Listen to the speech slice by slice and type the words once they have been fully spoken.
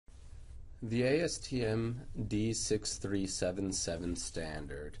The ASTM D6377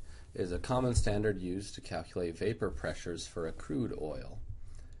 standard is a common standard used to calculate vapor pressures for a crude oil.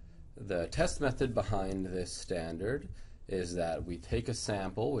 The test method behind this standard is that we take a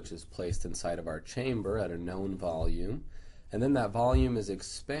sample which is placed inside of our chamber at a known volume, and then that volume is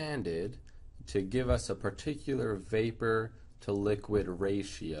expanded to give us a particular vapor to liquid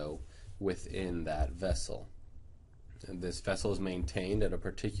ratio within that vessel. And this vessel is maintained at a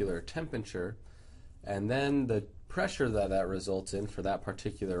particular temperature, and then the pressure that results in for that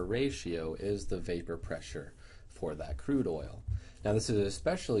particular ratio is the vapor pressure for that crude oil. Now this is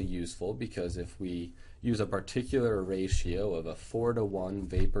especially useful because if we use a particular ratio of a 4:1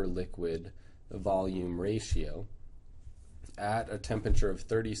 vapor liquid volume ratio at a temperature of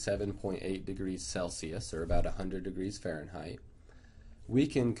 37.8 degrees Celsius, or about 100 degrees Fahrenheit, we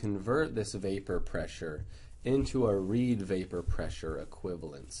can convert this vapor pressure into a Reid vapor pressure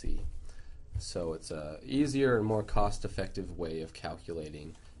equivalency. So it's an easier and more cost-effective way of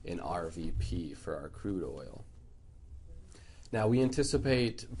calculating an RVP for our crude oil. Now we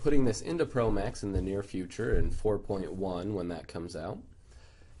anticipate putting this into ProMax in the near future, in 4.1 when that comes out.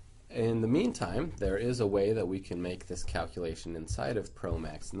 In the meantime, there is a way that we can make this calculation inside of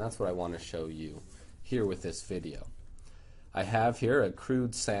ProMax, and that's what I want to show you here with this video. I have here a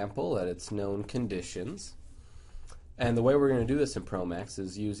crude sample at its known conditions. And the way we're going to do this in ProMax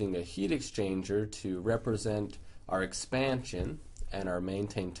is using a heat exchanger to represent our expansion and our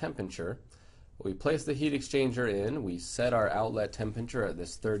maintained temperature. We place the heat exchanger in, we set our outlet temperature at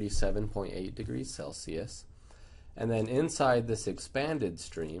this 37.8 degrees Celsius, and then inside this expanded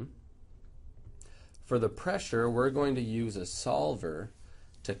stream, for the pressure, we're going to use a solver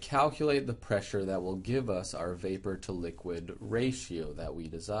to calculate the pressure that will give us our vapor to liquid ratio that we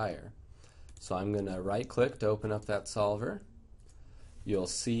desire. So I'm going to right click to open up that solver. You'll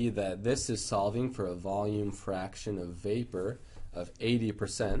see that this is solving for a volume fraction of vapor of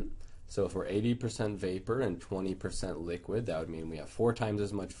 80%. So if we're 80% vapor and 20% liquid, that would mean we have 4 times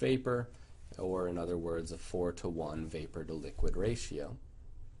as much vapor, or in other words, a 4:1 vapor to liquid ratio.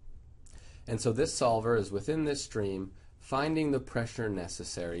 And so this solver is within this stream finding the pressure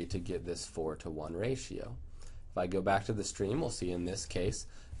necessary to get this 4:1 ratio. If I go back to the stream, we'll see in this case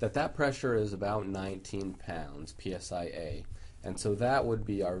that pressure is about 19 pounds psi, and so that would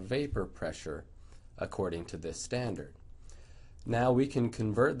be our vapor pressure according to this standard. Now we can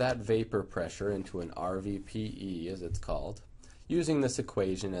convert that vapor pressure into an RVPE, as it's called, using this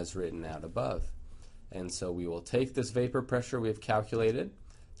equation as written out above. And so we will take this vapor pressure we have calculated,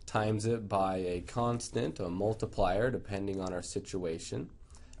 times it by a constant, a multiplier, depending on our situation,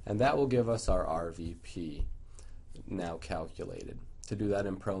 and that will give us our RVP now calculated. To do that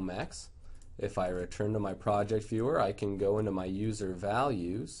in ProMax, if I return to my project viewer, I can go into my user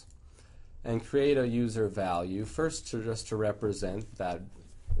values and create a user value, first just to represent that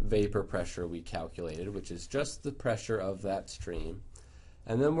vapor pressure we calculated, which is just the pressure of that stream.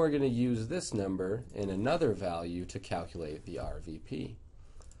 And then we're going to use this number in another value to calculate the RVP.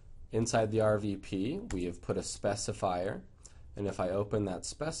 Inside the RVP, we have put a specifier, and if I open that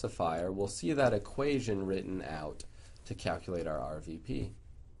specifier, we'll see that equation written out to calculate our RVP.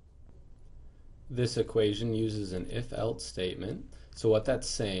 This equation uses an if-else statement. So what that's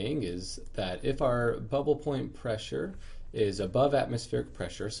saying is that if our bubble point pressure is above atmospheric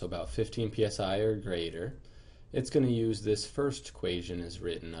pressure, so about 15 psi or greater, it's going to use this first equation as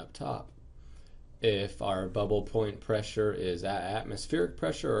written up top. If our bubble point pressure is at atmospheric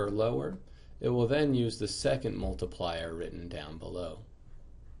pressure or lower, it will then use the second multiplier written down below.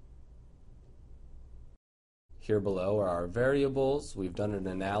 Here below are our variables. We've done an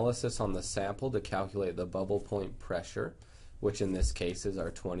analysis on the sample to calculate the bubble point pressure, which in this case is our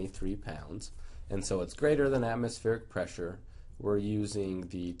 23 pounds. And so it's greater than atmospheric pressure. We're using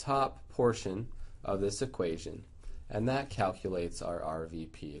the top portion of this equation, and that calculates our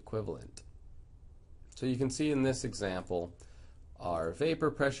RVP equivalent. So you can see in this example, our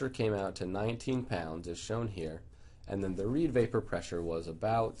vapor pressure came out to 19 pounds as shown here, and then the Reid vapor pressure was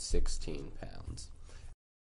about 16 pounds.